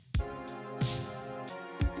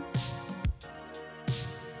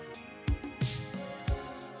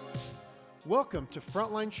Welcome to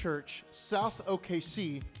Frontline Church South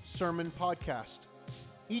OKC Sermon Podcast.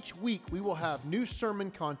 Each week we will have new sermon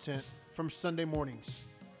content from Sunday mornings,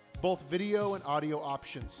 both video and audio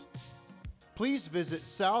options. Please visit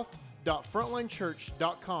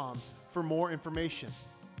south.frontlinechurch.com for more information.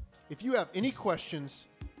 If you have any questions,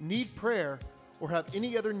 need prayer, or have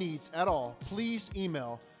any other needs at all, please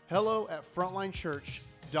email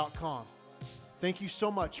hello@frontlinechurch.com. Thank you so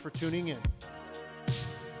much for tuning in.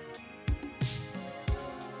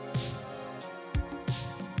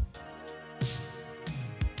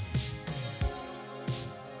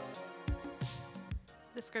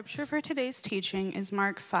 The scripture for today's teaching is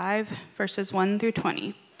Mark 5, verses 1 through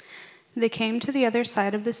 20. They came to the other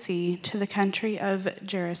side of the sea, to the country of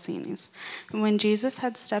Gerasenes. And when Jesus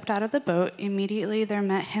had stepped out of the boat, immediately there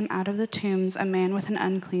met him out of the tombs a man with an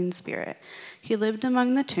unclean spirit. He lived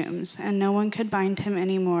among the tombs, and no one could bind him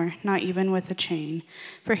any more, not even with a chain.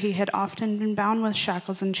 For he had often been bound with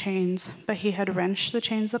shackles and chains, but he had wrenched the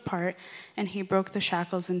chains apart, and he broke the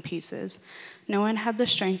shackles in pieces. No one had the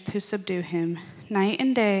strength to subdue him. Night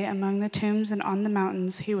and day, among the tombs and on the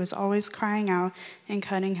mountains, he was always crying out and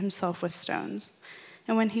cutting himself with stones.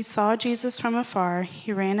 And when he saw Jesus from afar,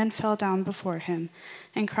 he ran and fell down before him.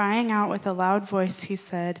 And crying out with a loud voice, he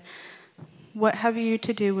said, "What have you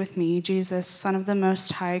to do with me, Jesus, Son of the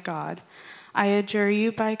Most High God? I adjure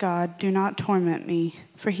you by God, do not torment me."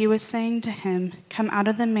 For he was saying to him, "Come out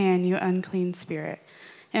of the man, you unclean spirit."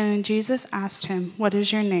 And when Jesus asked him, "What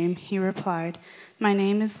is your name?" he replied, "My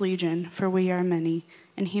name is Legion, for we are many."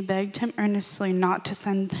 And he begged him earnestly not to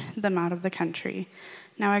send them out of the country.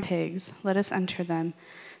 "Now, pigs, let us enter them."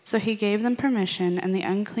 So he gave them permission, and the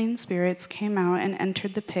unclean spirits came out and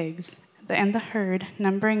entered the pigs. And the herd,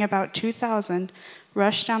 numbering about 2,000,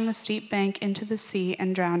 rushed down the steep bank into the sea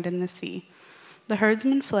and drowned in the sea. The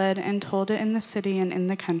herdsmen fled and told it in the city and in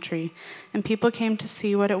the country, and people came to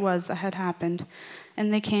see what it was that had happened.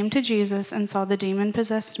 And they came to Jesus and saw the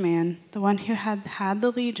demon-possessed man, the one who had had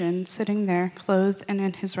the legion, sitting there, clothed and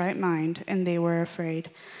in his right mind, and they were afraid.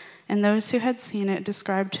 And those who had seen it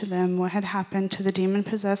described to them what had happened to the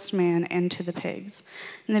demon-possessed man and to the pigs.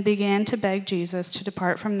 And they began to beg Jesus to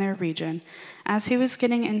depart from their region. As he was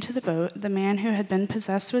getting into the boat, the man who had been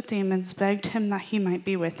possessed with demons begged him that he might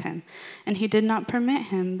be with him. And he did not permit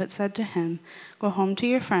him, but said to him, "Go home to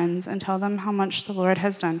your friends and tell them how much the Lord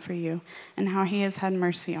has done for you, and how he has had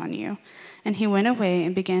mercy on you." And he went away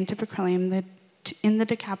and began to proclaim in the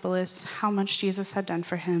Decapolis how much Jesus had done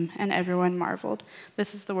for him, and everyone marveled.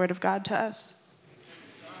 This is the word of God to us.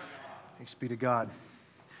 Thanks be to God.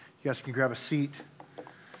 You guys can grab a seat.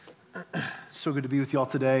 So good to be with you all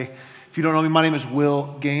today. If you don't know me, my name is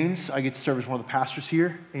Will Gaines. I get to serve as one of the pastors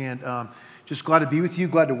here, and just glad to be with you,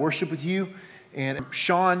 glad to worship with you. And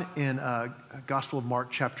Sean in Gospel of Mark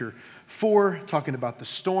chapter 4, talking about the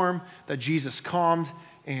storm that Jesus calmed,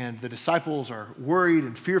 and the disciples are worried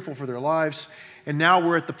and fearful for their lives. And now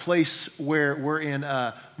we're at the place where we're in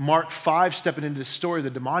Mark 5, stepping into the story of the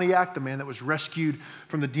demoniac, the man that was rescued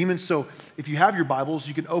from the demons. So if you have your Bibles,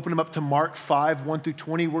 you can open them up to Mark 5, 1 through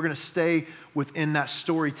 20. We're going to stay within that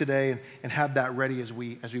story today and have that ready as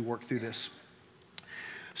we work through this.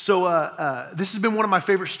 So this has been one of my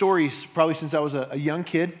favorite stories probably since I was a young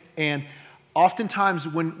kid. And oftentimes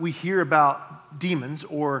when we hear about demons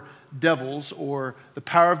or devils or the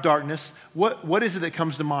power of darkness, what is it that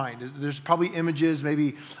comes to mind? There's probably images,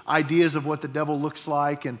 maybe ideas of what the devil looks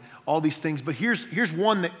like and all these things. But here's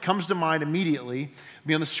one that comes to mind immediately. It'll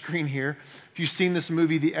be on the screen here. If you've seen this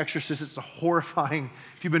movie, The Exorcist, it's a horrifying.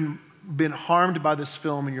 If you've been harmed by this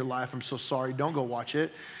film in your life, I'm so sorry. Don't go watch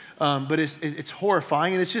it. But it's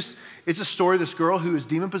horrifying, and it's a story of this girl who is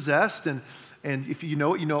demon possessed, and if you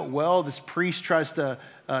know it well. This priest tries to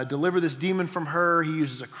deliver this demon from her. He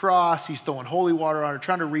uses a cross. He's throwing holy water on her,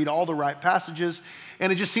 trying to read all the right passages,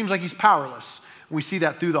 and it just seems like he's powerless. We see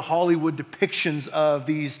that through the Hollywood depictions of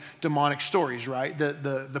these demonic stories, right?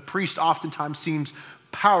 The priest oftentimes seems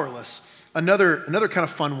powerless. Another kind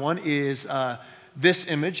of fun one is this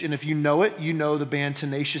image, and if you know it, you know the band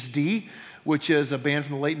Tenacious D, which is a band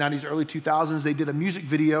from the late 90s, early 2000s. They did a music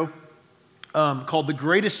video called The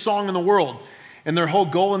Greatest Song in the World. And their whole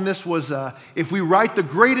goal in this was, if we write the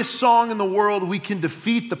greatest song in the world, we can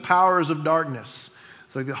defeat the powers of darkness.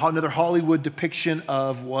 It's like another Hollywood depiction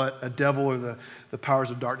of what a devil or the powers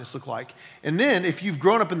of darkness look like. And then, if you've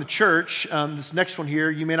grown up in the church, this next one here,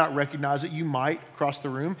 you may not recognize it. You might across the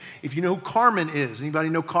room. If you know who Carmen is. Anybody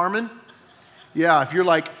know Carmen? Yeah, if you're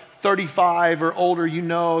like 35 or older, you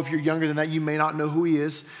know. If you're younger than that, you may not know who he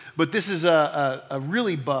is. But this is a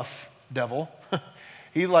really buff devil.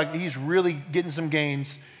 He's really getting some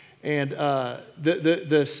gains. And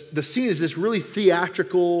the scene is this really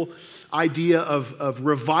theatrical idea of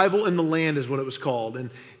revival in the land is what it was called.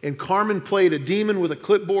 And Carmen played a demon with a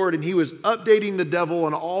clipboard, and he was updating the devil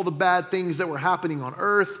on all the bad things that were happening on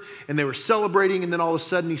earth, and they were celebrating, and then all of a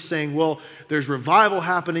sudden he's saying, well, there's revival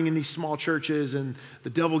happening in these small churches, and the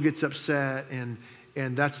devil gets upset, and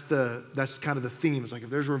that's kind of the theme. It's like, if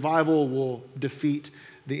there's revival, we'll defeat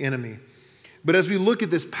the enemy. But as we look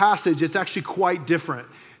at this passage, it's actually quite different.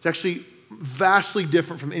 It's actually vastly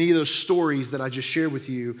different from any of those stories that I just shared with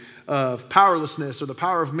you of powerlessness or the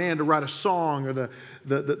power of man to write a song or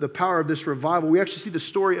the power of this revival. We actually see the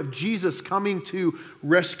story of Jesus coming to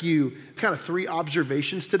rescue. Kind of three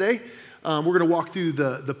observations today. We're going to walk through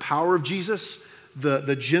the power of Jesus,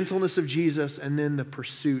 the gentleness of Jesus, and then the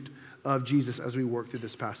pursuit of Jesus as we work through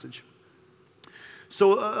this passage.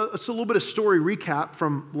 So it's a little bit of story recap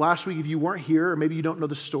from last week if you weren't here, or maybe you don't know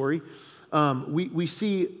the story. We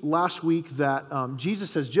see last week that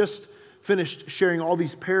Jesus has just finished sharing all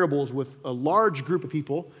these parables with a large group of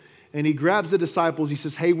people, and he grabs the disciples. He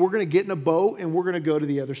says, hey, we're going to get in a boat, and we're going to go to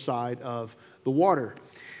the other side of the water.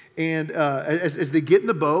 And as they get in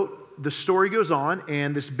the boat, the story goes on,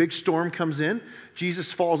 and this big storm comes in. Jesus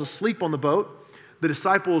falls asleep on the boat. The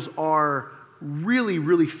disciples are really,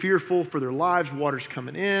 really fearful for their lives. Water's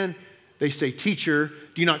coming in. They say, teacher,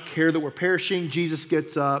 do you not care that we're perishing? Jesus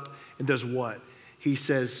gets up and does what? He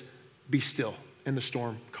says, be still, and the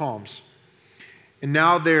storm calms. And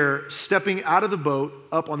now they're stepping out of the boat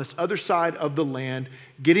up on this other side of the land,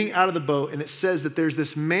 getting out of the boat, and it says that there's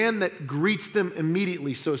this man that greets them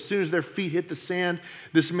immediately. So as soon as their feet hit the sand,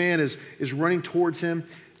 this man is running towards them,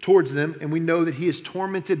 and we know that he is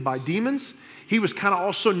tormented by demons. He was kind of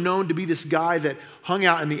also known to be this guy that hung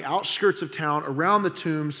out in the outskirts of town, around the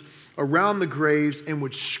tombs, around the graves, and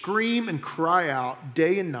would scream and cry out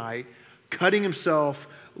day and night, cutting himself,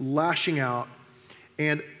 lashing out.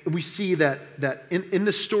 And we see that in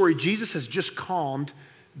this story, Jesus has just calmed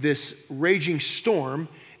this raging storm,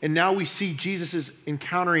 and now we see Jesus is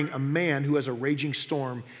encountering a man who has a raging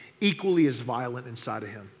storm equally as violent inside of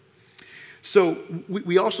him. So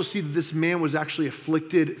we also see that this man was actually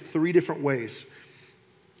afflicted three different ways.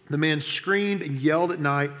 The man screamed and yelled at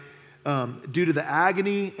night due to the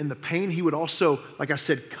agony and the pain. He would also, like I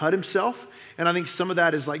said, cut himself. And I think some of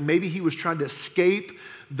that is like maybe he was trying to escape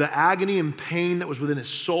the agony and pain that was within his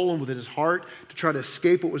soul and within his heart, to try to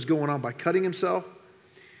escape what was going on by cutting himself.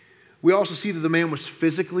 We also see that the man was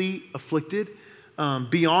physically afflicted.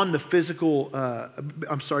 Beyond the physical,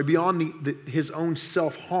 beyond his own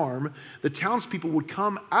self-harm, the townspeople would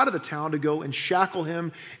come out of the town to go and shackle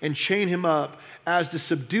him and chain him up as to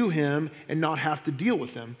subdue him and not have to deal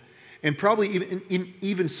with him. And probably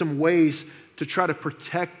even some ways to try to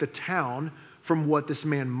protect the town from what this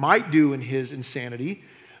man might do in his insanity,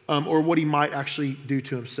 or what he might actually do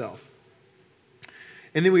to himself.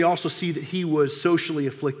 And then we also see that he was socially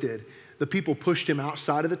afflicted. The people pushed him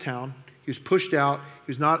outside of the town. He was pushed out. He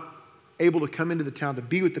was not able to come into the town to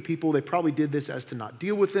be with the people. They probably did this as to not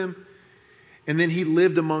deal with him. And then he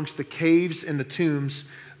lived amongst the caves and the tombs,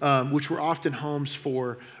 which were often homes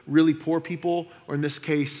for really poor people, or in this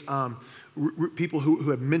case, people who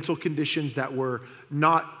had mental conditions that were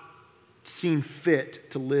not seen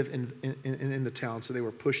fit to live in the town. So they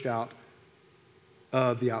were pushed out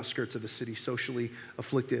of the outskirts of the city, socially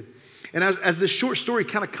afflicted. And as this short story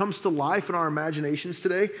kind of comes to life in our imaginations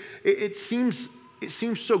today, it seems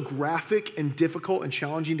so graphic and difficult and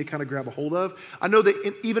challenging to kind of grab a hold of. I know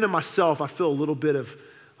that even in myself, I feel a little bit of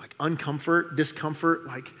like discomfort,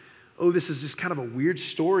 like, oh, this is just kind of a weird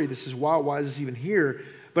story. This is wild. Why is this even here?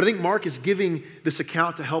 But I think Mark is giving this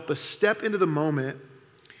account to help us step into the moment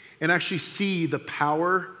and actually see the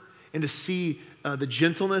power and to see the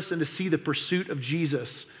gentleness and to see the pursuit of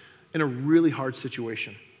Jesus in a really hard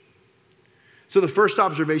situation. So the first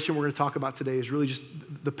observation we're going to talk about today is really just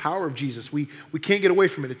the power of Jesus. We can't get away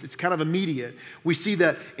from it. It's kind of immediate. We see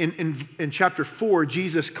that in chapter 4,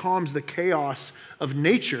 Jesus calms the chaos of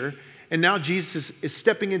nature, and now Jesus is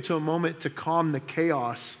stepping into a moment to calm the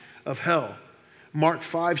chaos of hell. Mark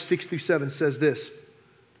 5:6-7 says this: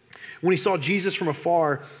 when he saw Jesus from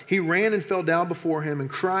afar, he ran and fell down before him, and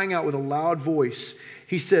crying out with a loud voice,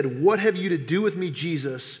 he said, "What have you to do with me,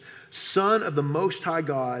 Jesus, Son of the Most High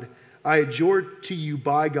God? I adjure to you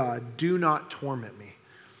by God, do not torment me."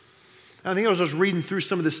 I think as I was reading through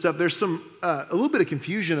some of this stuff, there's a little bit of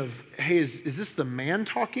confusion of, hey, is this the man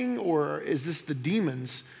talking, or is this the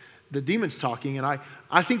demons talking? And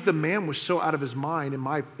I think the man was so out of his mind, in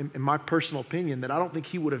my personal opinion, that I don't think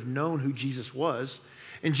he would have known who Jesus was.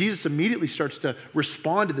 And Jesus immediately starts to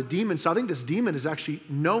respond to the demon. So I think this demon is actually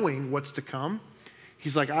knowing what's to come.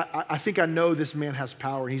 He's like, I think I know this man has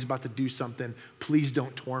power and he's about to do something. Please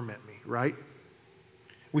don't torment me, right?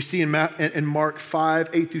 We see in Mark 5,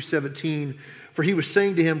 8 through 17, for he was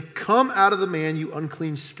saying to him, come out of the man, you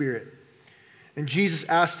unclean spirit. And Jesus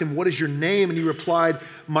asked him, what is your name? And he replied,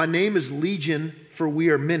 my name is Legion, for we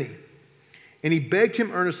are many. And he begged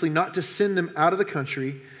him earnestly not to send them out of the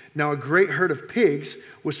country. Now a great herd of pigs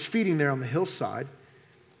was feeding there on the hillside.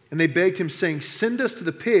 And they begged him, saying, send us to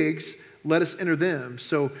the pigs, let us enter them.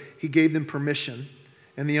 So he gave them permission.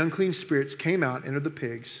 And the unclean spirits came out, entered the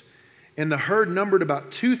pigs. And the herd, numbered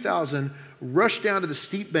about 2,000, rushed down to the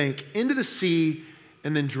steep bank into the sea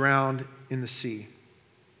and then drowned in the sea.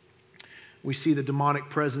 We see the demonic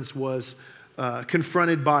presence was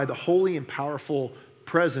confronted by the holy and powerful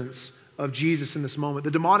presence of Jesus in this moment.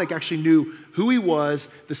 The demonic actually knew who he was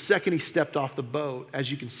the second he stepped off the boat,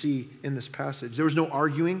 as you can see in this passage. There was no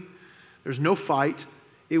arguing. There was no fight.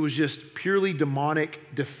 It was just purely demonic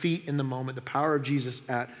defeat in the moment, the power of Jesus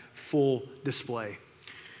at full display.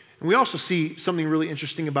 And we also see something really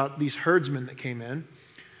interesting about these herdsmen that came in.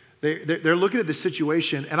 They're looking at this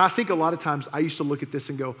situation, and I think a lot of times I used to look at this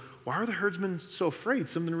and go, why are the herdsmen so afraid?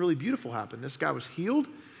 Something really beautiful happened. This guy was healed.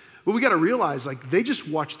 But we got to realize, they just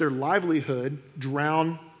watched their livelihood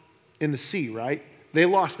drown in the sea, right? They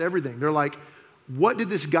lost everything. They're like, what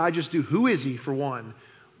did this guy just do? Who is he, for one?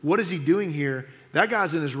 What is he doing here? That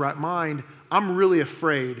guy's in his right mind. I'm really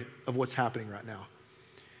afraid of what's happening right now.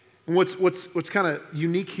 And what's kind of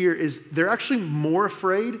unique here is they're actually more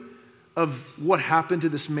afraid of what happened to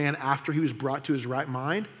this man after he was brought to his right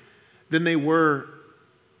mind than they were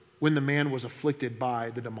when the man was afflicted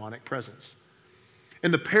by the demonic presence.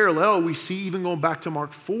 And the parallel we see, even going back to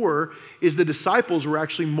Mark 4, is the disciples were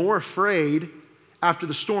actually more afraid after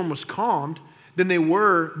the storm was calmed than they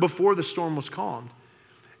were before the storm was calmed.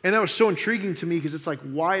 And that was so intriguing to me because it's like,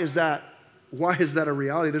 why is that a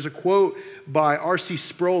reality? There's a quote by R.C.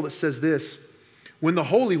 Sproul that says this: when the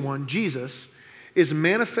Holy One, Jesus, is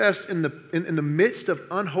manifest in the midst of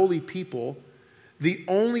unholy people, the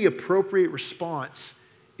only appropriate response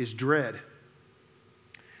is dread.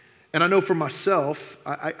 And I know for myself,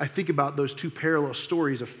 I think about those two parallel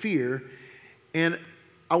stories of fear, and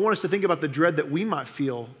I want us to think about the dread that we might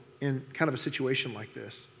feel in kind of a situation like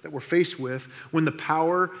this, that we're faced with when the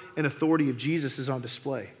power and authority of Jesus is on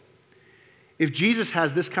display. If Jesus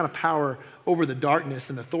has this kind of power over the darkness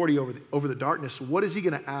and authority over the darkness, what is he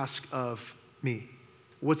going to ask of me?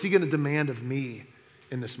 What's he going to demand of me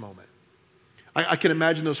in this moment? I can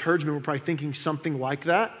imagine those herdsmen were probably thinking something like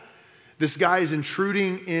that. This guy is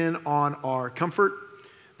intruding in on our comfort.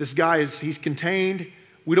 This guy he's contained.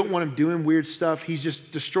 We don't want him doing weird stuff. He's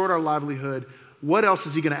just destroyed our livelihood. What else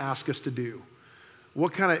is he going to ask us to do?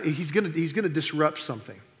 He's going to disrupt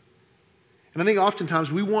something. And I think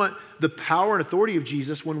oftentimes we want the power and authority of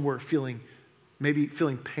Jesus when we're feeling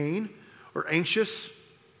pain or anxious.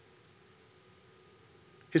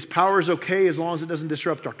 His power is okay as long as it doesn't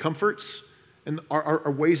disrupt our comforts and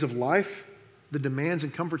our ways of life, the demands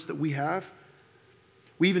and comforts that we have.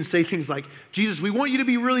 We even say things like, Jesus, we want you to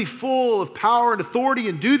be really full of power and authority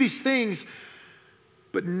and do these things,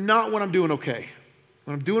 but not when I'm doing okay.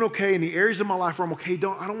 When I'm doing okay in the areas of my life where I'm okay, I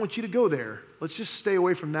don't want you to go there. Let's just stay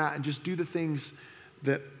away from that and just do the things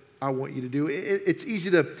that I want you to do. It's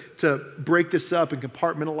easy to break this up and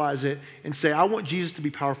compartmentalize it and say, I want Jesus to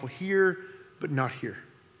be powerful here, but not here.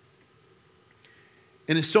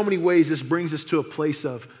 And in so many ways, this brings us to a place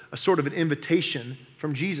of a sort of an invitation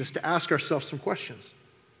from Jesus to ask ourselves some questions.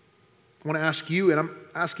 I want to ask you, and I'm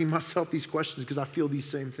asking myself these questions because I feel these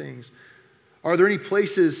same things. Are there any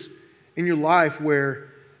places in your life where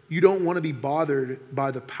you don't want to be bothered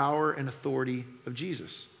by the power and authority of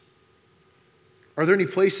Jesus? Are there any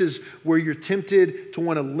places where you're tempted to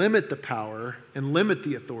want to limit the power and limit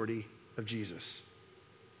the authority of Jesus?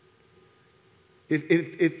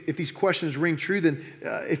 If these questions ring true, then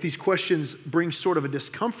if these questions bring sort of a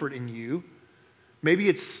discomfort in you, maybe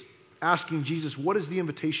it's asking Jesus, what is the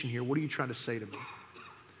invitation here? What are you trying to say to me?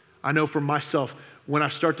 I know for myself, when I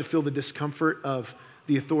start to feel the discomfort of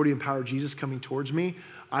the authority and power of Jesus coming towards me,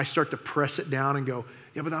 I start to press it down and go,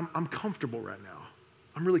 yeah, but I'm comfortable right now.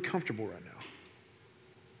 I'm really comfortable right now.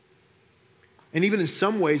 And even in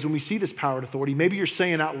some ways, when we see this power and authority, maybe you're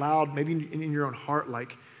saying out loud, maybe in your own heart,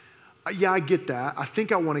 like, yeah, I get that. I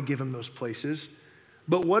think I want to give him those places.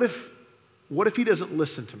 But what if he doesn't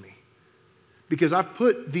listen to me? Because I've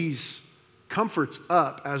put these comforts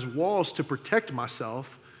up as walls to protect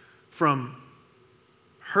myself from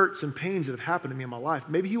hurts and pains that have happened to me in my life.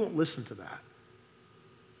 Maybe he won't listen to that.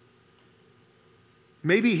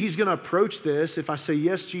 Maybe he's going to approach this. If I say,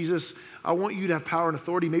 yes, Jesus, I want you to have power and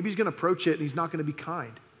authority, maybe he's going to approach it and he's not going to be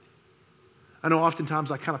kind. I know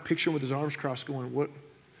oftentimes I kind of picture him with his arms crossed going,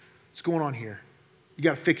 what's going on here? You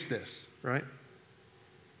got to fix this, right?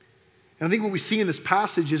 And I think what we see in this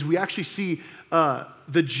passage is we actually see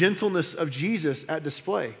the gentleness of Jesus at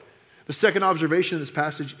display. The second observation of this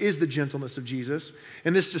passage is the gentleness of Jesus.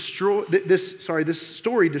 And this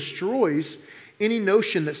story destroys any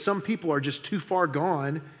notion that some people are just too far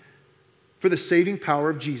gone for the saving power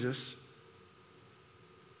of Jesus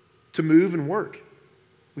to move and work.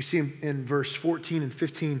 We see in verse 14 and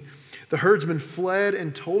 15, the herdsmen fled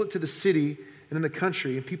and told it to the city and in the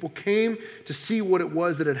country, and people came to see what it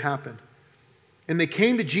was that had happened. And they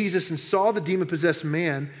came to Jesus and saw the demon-possessed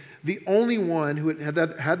man, the only one who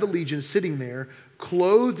had the legion, sitting there,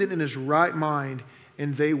 clothed and in his right mind,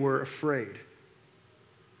 and they were afraid.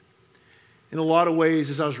 In a lot of ways,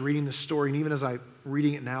 as I was reading this story, and even as I'm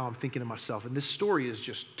reading it now, I'm thinking to myself, and this story is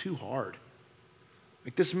just too hard.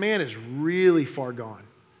 Like, this man is really far gone.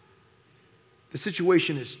 The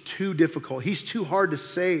situation is too difficult. He's too hard to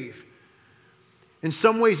save. In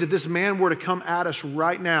some ways, if this man were to come at us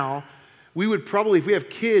right now, we would probably, if we have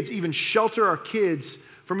kids, even shelter our kids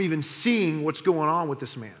from even seeing what's going on with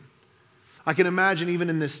this man. I can imagine even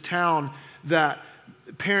in this town that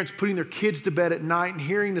parents putting their kids to bed at night and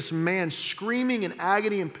hearing this man screaming in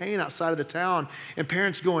agony and pain outside of the town, and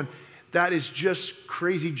parents going, that is just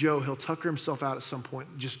crazy Joe. He'll tucker himself out at some point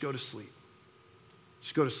and just go to sleep.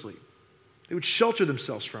 Just go to sleep. They would shelter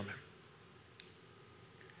themselves from him.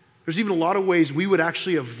 There's even a lot of ways we would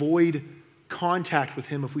actually avoid contact with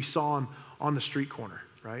him if we saw him on the street corner,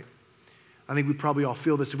 right? I think we probably all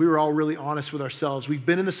feel this. If we were all really honest with ourselves, we've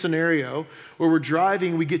been in the scenario where we're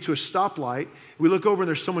driving, we get to a stoplight, we look over and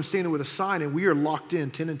there's someone standing with a sign and we are locked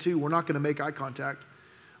in, 10 and 2. We're not going to make eye contact.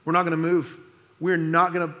 We're not going to move. We're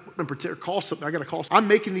not going to pretend or call something. I got to call.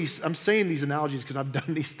 I'm saying these analogies because I've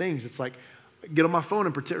done these things. It's like, get on my phone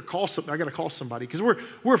and pretend or call something. I got to call somebody because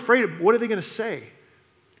we're afraid of what are they going to say?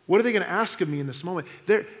 What are they going to ask of me in this moment?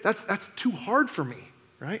 That's too hard for me,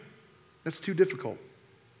 right? That's too difficult.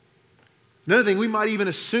 Another thing, we might even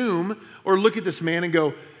assume or look at this man and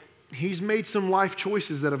go, he's made some life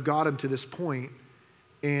choices that have got him to this point,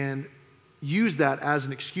 and use that as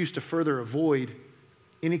an excuse to further avoid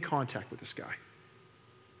any contact with this guy.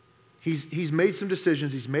 He's made some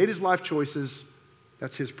decisions. He's made his life choices.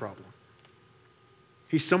 That's his problem.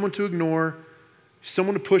 He's someone to ignore,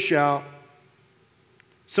 someone to push out,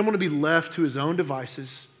 someone to be left to his own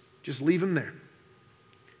devices. Just leave him there.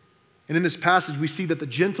 And in this passage, we see that the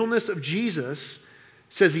gentleness of Jesus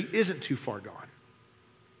says he isn't too far gone.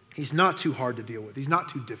 He's not too hard to deal with. He's not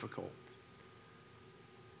too difficult.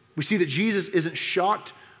 We see that Jesus isn't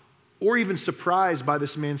shocked or even surprised by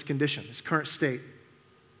this man's condition, his current state.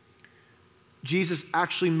 Jesus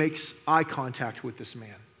actually makes eye contact with this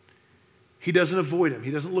man. He doesn't avoid him.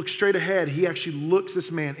 He doesn't look straight ahead. He actually looks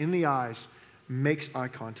this man in the eyes, makes eye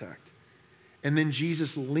contact. And then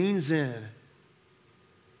Jesus leans in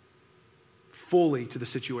fully to the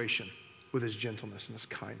situation with his gentleness and his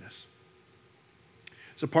kindness.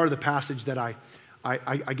 So part of the passage that I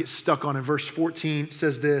get stuck on in verse 14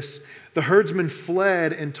 says this: the herdsmen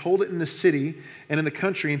fled and told it in the city and in the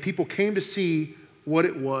country, and people came to see what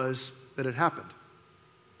it was that had happened.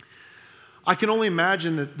 I can only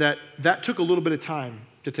imagine that took a little bit of time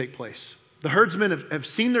to take place. The herdsmen have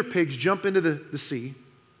seen their pigs jump into the sea.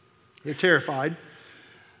 They're terrified.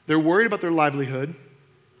 They're worried about their livelihood.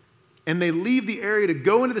 And they leave the area to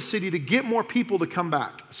go into the city to get more people to come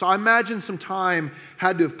back. So I imagine some time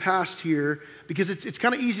had to have passed here, because it's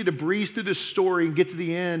kind of easy to breeze through this story and get to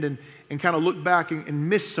the end and kind of look back and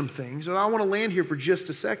miss some things. And I want to land here for just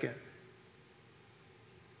a second.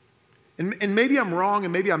 And maybe I'm wrong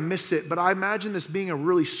and maybe I miss it, but I imagine this being a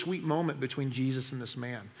really sweet moment between Jesus and this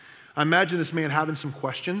man. I imagine this man having some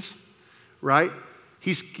questions, right?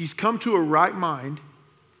 He's come to a right mind.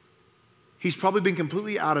 He's probably been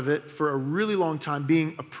completely out of it for a really long time,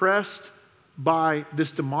 being oppressed by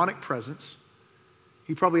this demonic presence.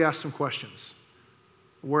 He probably asked some questions.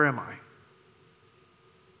 Where am I?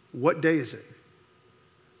 What day is it?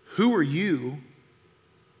 Who are you?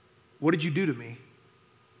 What did you do to me?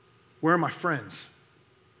 Where are my friends?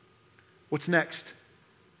 What's next?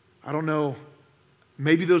 I don't know.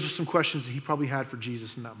 Maybe those are some questions that he probably had for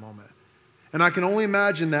Jesus in that moment. And I can only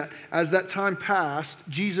imagine that as that time passed,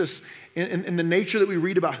 Jesus, in the nature that we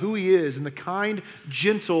read about who he is and the kind,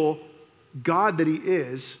 gentle God that he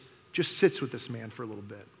is, just sits with this man for a little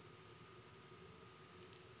bit.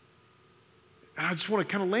 And I just want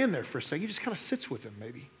to kind of land there for a second. He just kind of sits with him,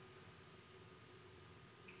 maybe.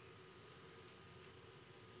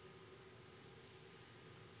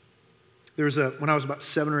 When I was about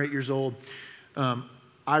 7 or 8 years old,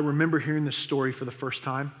 I remember hearing this story for the first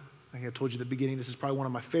time. Like I told you at the beginning, this is probably one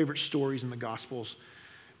of my favorite stories in the Gospels.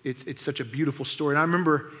 It's such a beautiful story. And I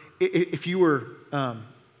remember if you were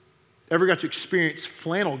ever got to experience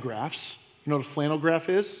flannel graphs, you know what a flannel graph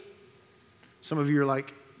is? Some of you are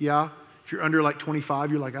like, yeah. If you're under like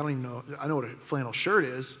 25, you're like, I don't even know. I know what a flannel shirt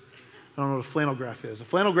is. I don't know what a flannel graph is. A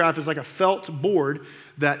flannel graph is like a felt board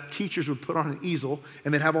that teachers would put on an easel,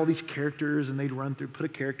 and they'd have all these characters, and they'd run through, put a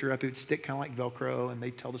character up, it would stick kind of like Velcro, and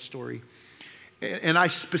they'd tell the story. And I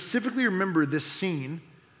specifically remember this scene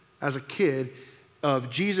as a kid of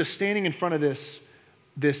Jesus standing in front of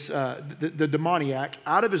the demoniac,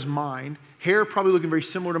 out of his mind, hair probably looking very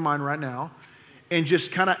similar to mine right now, and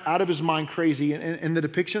just kind of out of his mind crazy. And the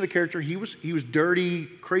depiction of the character, he was dirty,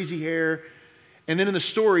 crazy hair. And then in the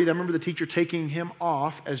story, I remember the teacher taking him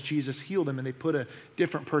off as Jesus healed him, and they put a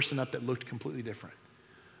different person up that looked completely different.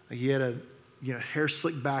 Like he had hair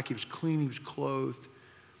slicked back, he was clean, he was clothed.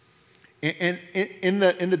 And in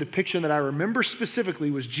the depiction that I remember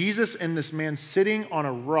specifically was Jesus and this man sitting on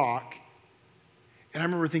a rock. And I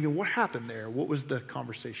remember thinking, what happened there? What was the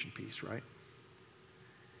conversation piece, right?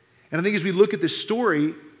 And I think as we look at this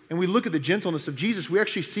story and we look at the gentleness of Jesus, we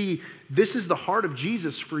actually see this is the heart of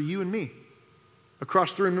Jesus for you and me.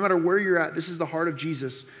 Across the room, no matter where you're at, this is the heart of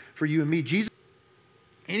Jesus for you and me. Jesus,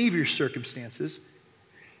 any of your circumstances,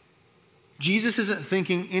 Jesus isn't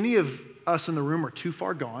thinking any of us in the room are too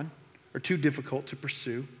far gone or too difficult to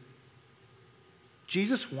pursue.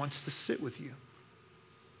 Jesus wants to sit with you.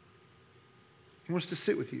 He wants to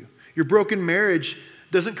sit with you. Your broken marriage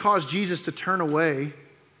doesn't cause Jesus to turn away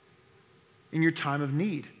in your time of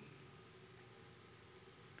need.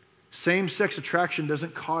 Same-sex attraction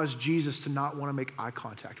doesn't cause Jesus to not want to make eye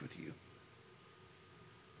contact with you.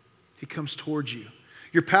 He comes towards you.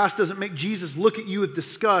 Your past doesn't make Jesus look at you with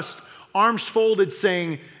disgust, arms folded,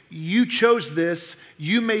 saying, you chose this,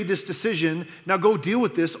 you made this decision, now go deal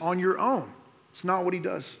with this on your own. It's not what he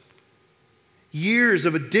does. Years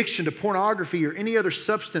of addiction to pornography or any other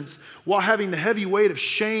substance while having the heavy weight of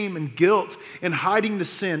shame and guilt and hiding the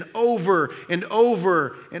sin over and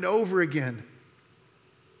over and over again.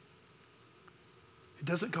 It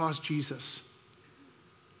doesn't cause Jesus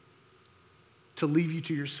to leave you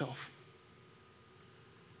to yourself.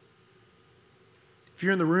 If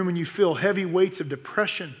you're in the room and you feel heavy weights of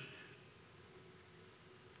depression,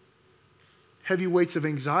 heavy weights of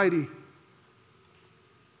anxiety,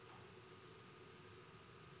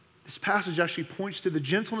 this passage actually points to the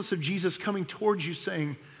gentleness of Jesus coming towards you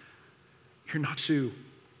saying, you're not to.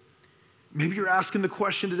 Maybe you're asking the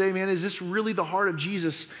question today, man, is this really the heart of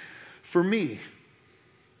Jesus for me?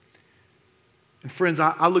 And friends,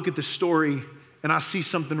 I look at this story and I see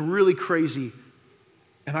something really crazy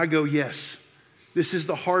and I go, yes, this is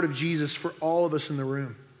the heart of Jesus for all of us in the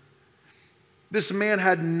room. This man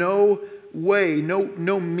had no way,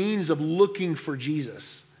 no means of looking for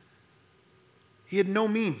Jesus. He had no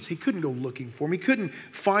means. He couldn't go looking for him. He couldn't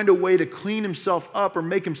find a way to clean himself up or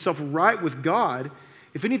make himself right with God.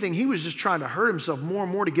 If anything, he was just trying to hurt himself more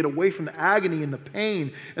and more to get away from the agony and the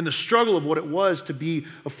pain and the struggle of what it was to be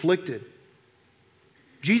afflicted.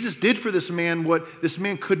 Jesus did for this man what this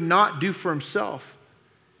man could not do for himself.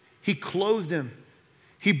 He clothed him.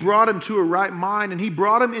 He brought him to a right mind, and he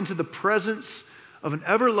brought him into the presence of an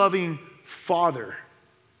ever-loving Father.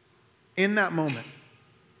 In that moment,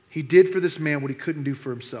 he did for this man what he couldn't do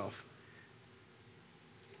for himself.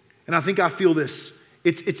 And I think I feel this.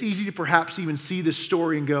 It's easy to perhaps even see this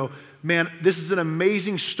story and go, man, this is an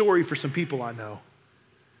amazing story for some people I know.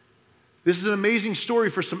 This is an amazing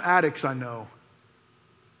story for some addicts I know.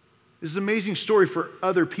 This is an amazing story for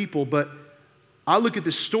other people, but I look at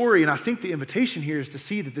this story and I think the invitation here is to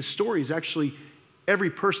see that this story is actually every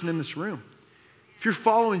person in this room. If you're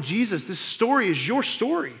following Jesus, this story is your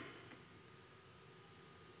story.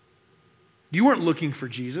 You weren't looking for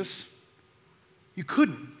Jesus. You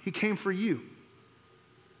couldn't. He came for you.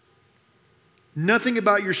 Nothing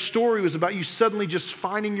about your story was about you suddenly just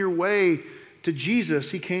finding your way to Jesus.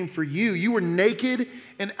 He came for you. You were naked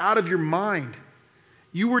and out of your mind.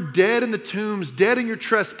 You were dead in the tombs, dead in your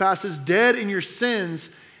trespasses, dead in your sins,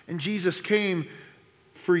 and Jesus came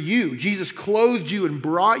for you. Jesus clothed you and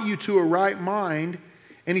brought you to a right mind,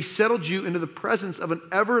 and he settled you into the presence of an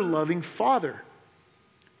ever-loving Father.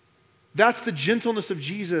 That's the gentleness of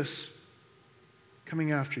Jesus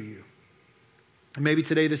coming after you. And maybe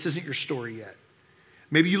today this isn't your story yet.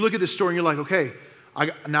 Maybe you look at this story and you're like, okay,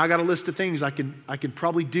 now I got a list of things I can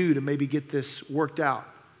probably do to maybe get this worked out.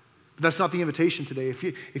 But that's not the invitation today.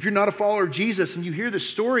 If you're not a follower of Jesus and you hear this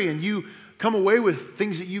story and you come away with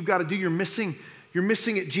things that you've got to do, you're missing You're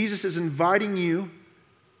missing it. Jesus is inviting you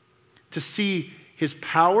to see his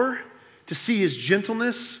power, to see his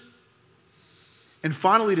gentleness, and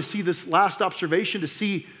finally to see this last observation, to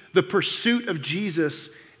see the pursuit of Jesus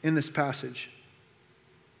in this passage.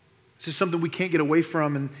 This is something we can't get away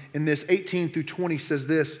from. And in this 18 through 20 says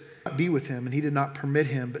this, "Be with him, and he did not permit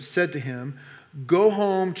him, but said to him, 'Go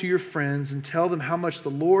home to your friends and tell them how much the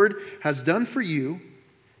Lord has done for you,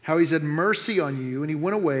 how he's had mercy on you.' And he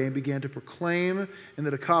went away and began to proclaim in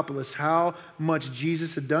the Decapolis how much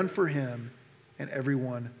Jesus had done for him, and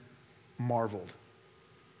everyone marveled."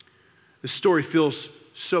 This story feels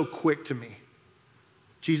so quick to me.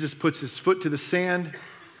 Jesus puts his foot to the sand.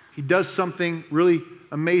 He does something really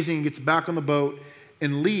amazing and gets back on the boat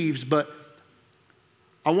and leaves. But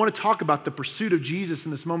I want to talk about the pursuit of Jesus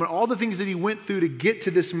in this moment, all the things that he went through to get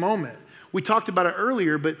to this moment. We talked about it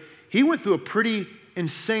earlier, but he went through a pretty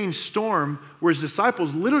insane storm where his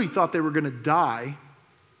disciples literally thought they were going to die.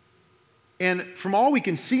 And from all we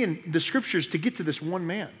can see in the scriptures, to get to this one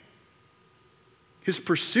man, his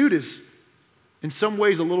pursuit is in some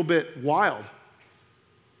ways a little bit wild.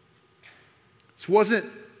 This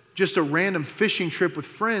wasn't just a random fishing trip with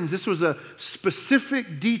friends. This was a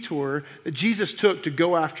specific detour that Jesus took to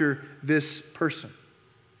go after this person.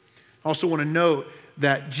 I also want to note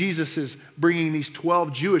that Jesus is bringing these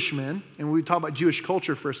 12 Jewish men, and we talk about Jewish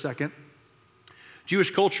culture for a second. Jewish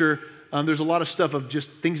culture, there's a lot of stuff of just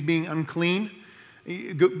things being unclean,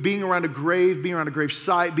 being around a grave, being around a grave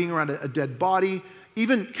site, being around a dead body,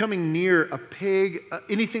 even coming near a pig,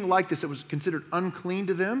 anything like this that was considered unclean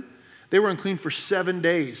to them. They were unclean for 7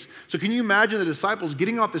 days. So can you imagine the disciples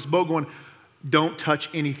getting off this boat going, "Don't touch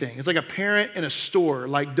anything"? It's like a parent in a store,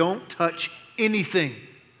 like, "Don't touch anything."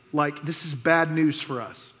 Like, this is bad news for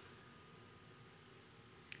us.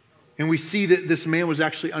 And we see that this man was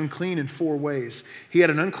actually unclean in 4 ways. He had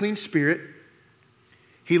an unclean spirit.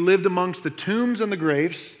 He lived amongst the tombs and the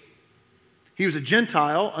graves. He was a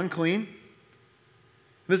Gentile, unclean.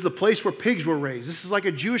 This is the place where pigs were raised. This is like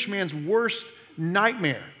a Jewish man's worst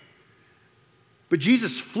nightmare. But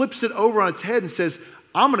Jesus flips it over on its head and says,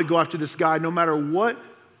 "I'm going to go after this guy no matter what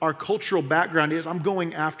our cultural background is. I'm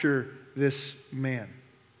going after this man."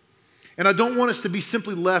 And I don't want us to be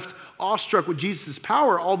simply left awestruck with Jesus'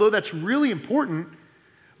 power, although that's really important.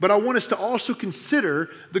 But I want us to also consider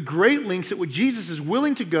the great lengths at which Jesus is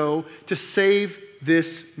willing to go to save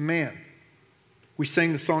this man. We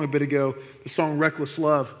sang the song a bit ago, the song "Reckless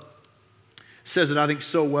Love." Says it, I think,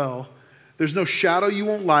 so well. "There's no shadow you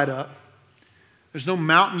won't light up. There's no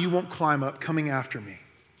mountain you won't climb up coming after me.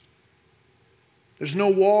 There's no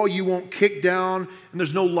wall you won't kick down, and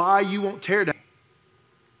there's no lie you won't tear down."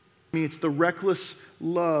 I mean, it's the reckless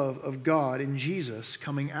love of God in Jesus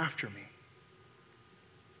coming after me.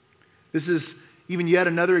 This is even yet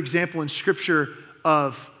another example in Scripture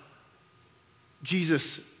of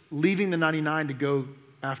Jesus leaving the 99 to go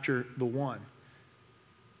after the one.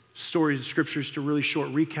 Stories of Scriptures, to really short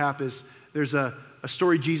recap, is there's a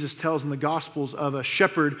story Jesus tells in the Gospels of a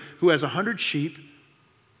shepherd who has 100 sheep,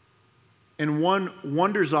 and one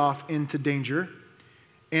wanders off into danger.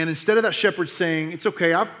 And instead of that shepherd saying, "It's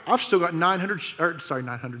okay, I've still got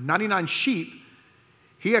 99 sheep,"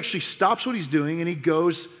 he actually stops what he's doing and he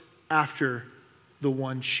goes after the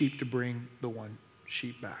one sheep to bring the one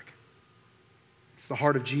sheep back. It's the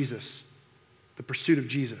heart of Jesus, the pursuit of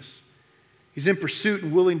Jesus. He's in pursuit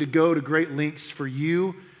and willing to go to great lengths for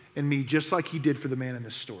you and me, just like he did for the man in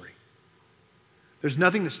this story. There's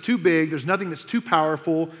nothing that's too big. There's nothing that's too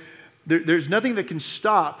powerful. There's nothing that can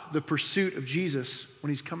stop the pursuit of Jesus when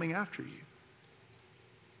he's coming after you.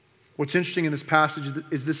 What's interesting in this passage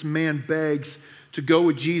is this man begs to go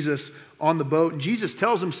with Jesus on the boat, and Jesus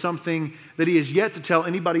tells him something that he has yet to tell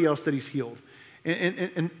anybody else that he's healed.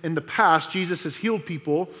 In the past, Jesus has healed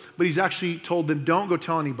people, but he's actually told them, "Don't go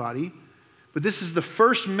tell anybody." But this is the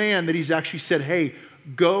first man that he's actually said, "Hey,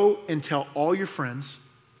 go and tell all your friends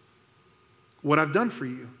what I've done for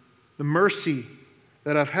you, the mercy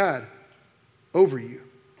that I've had over you."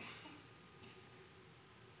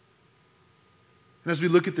 And as we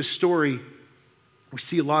look at this story, we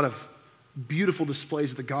see a lot of beautiful displays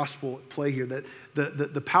of the gospel at play here, that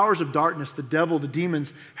the powers of darkness, the devil, the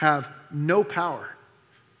demons, have no power.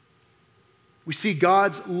 We see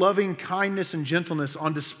God's loving kindness and gentleness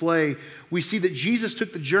on display. We see that Jesus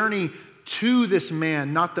took the journey to this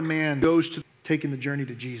man, not the man goes to taking the journey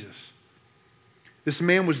to Jesus. This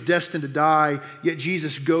man was destined to die, yet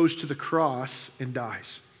Jesus goes to the cross and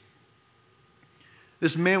dies.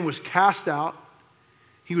 This man was cast out.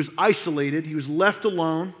 He was isolated. He was left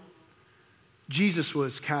alone. Jesus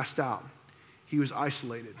was cast out. He was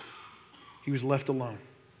isolated. He was left alone.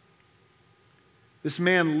 This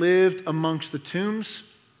man lived amongst the tombs,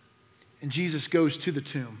 and Jesus goes to the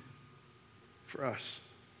tomb for us.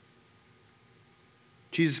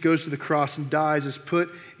 Jesus goes to the cross and dies, is put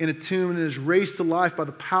in a tomb, and is raised to life by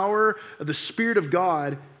the power of the Spirit of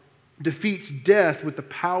God, defeats death with the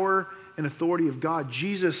power and authority of God.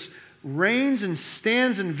 Jesus reigns and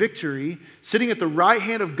stands in victory, sitting at the right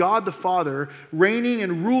hand of God the Father, reigning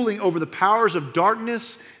and ruling over the powers of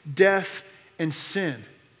darkness, death, and sin.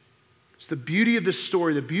 It's the beauty of this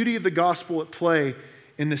story, the beauty of the gospel at play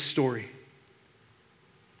in this story.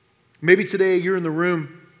 Maybe today you're in the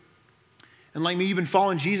room, and like me, you've been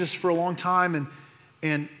following Jesus for a long time,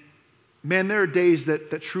 and man, there are days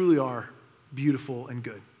that truly are beautiful and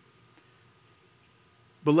good.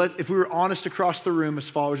 But if we were honest across the room as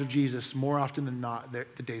followers of Jesus, more often than not,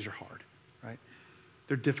 the days are hard, right?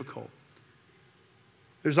 They're difficult.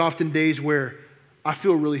 There's often days where I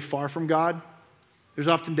feel really far from God. There's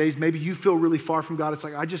often days maybe you feel really far from God. It's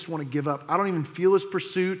like, I just want to give up. I don't even feel His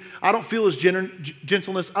pursuit. I don't feel His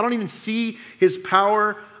gentleness. I don't even see His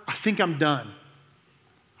power. I think I'm done.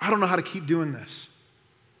 I don't know how to keep doing this.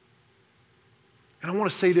 And I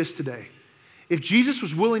want to say this today. If Jesus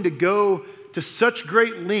was willing to go to such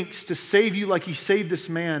great lengths to save you like He saved this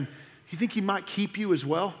man, you think He might keep you as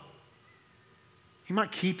well? He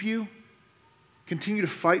might keep you, continue to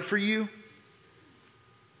fight for you.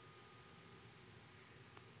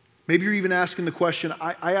 Maybe you're even asking the question.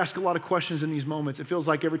 I ask a lot of questions in these moments. It feels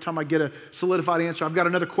like every time I get a solidified answer, I've got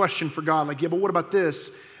another question for God. Like, yeah, but what about this?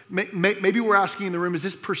 Maybe we're asking in the room, is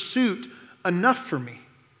this pursuit enough for me?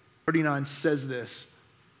 39 says this.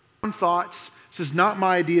 Thoughts. This is not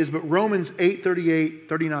my ideas, but Romans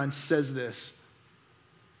 8:38-39 says this.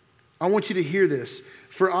 I want you to hear this.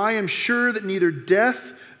 For I am sure that neither death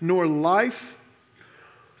nor life,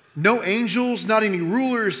 no angels, not any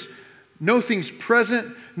rulers, no things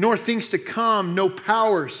present, nor things to come, no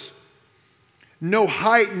powers, no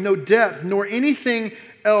height, no depth, nor anything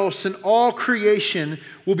else in all creation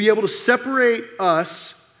will be able to separate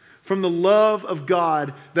us from the love of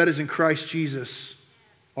God that is in Christ Jesus,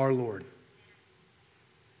 our Lord.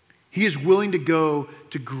 He is willing to go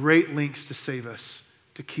to great lengths to save us,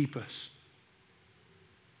 to keep us.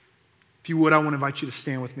 If you would, I want to invite you to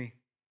stand with me.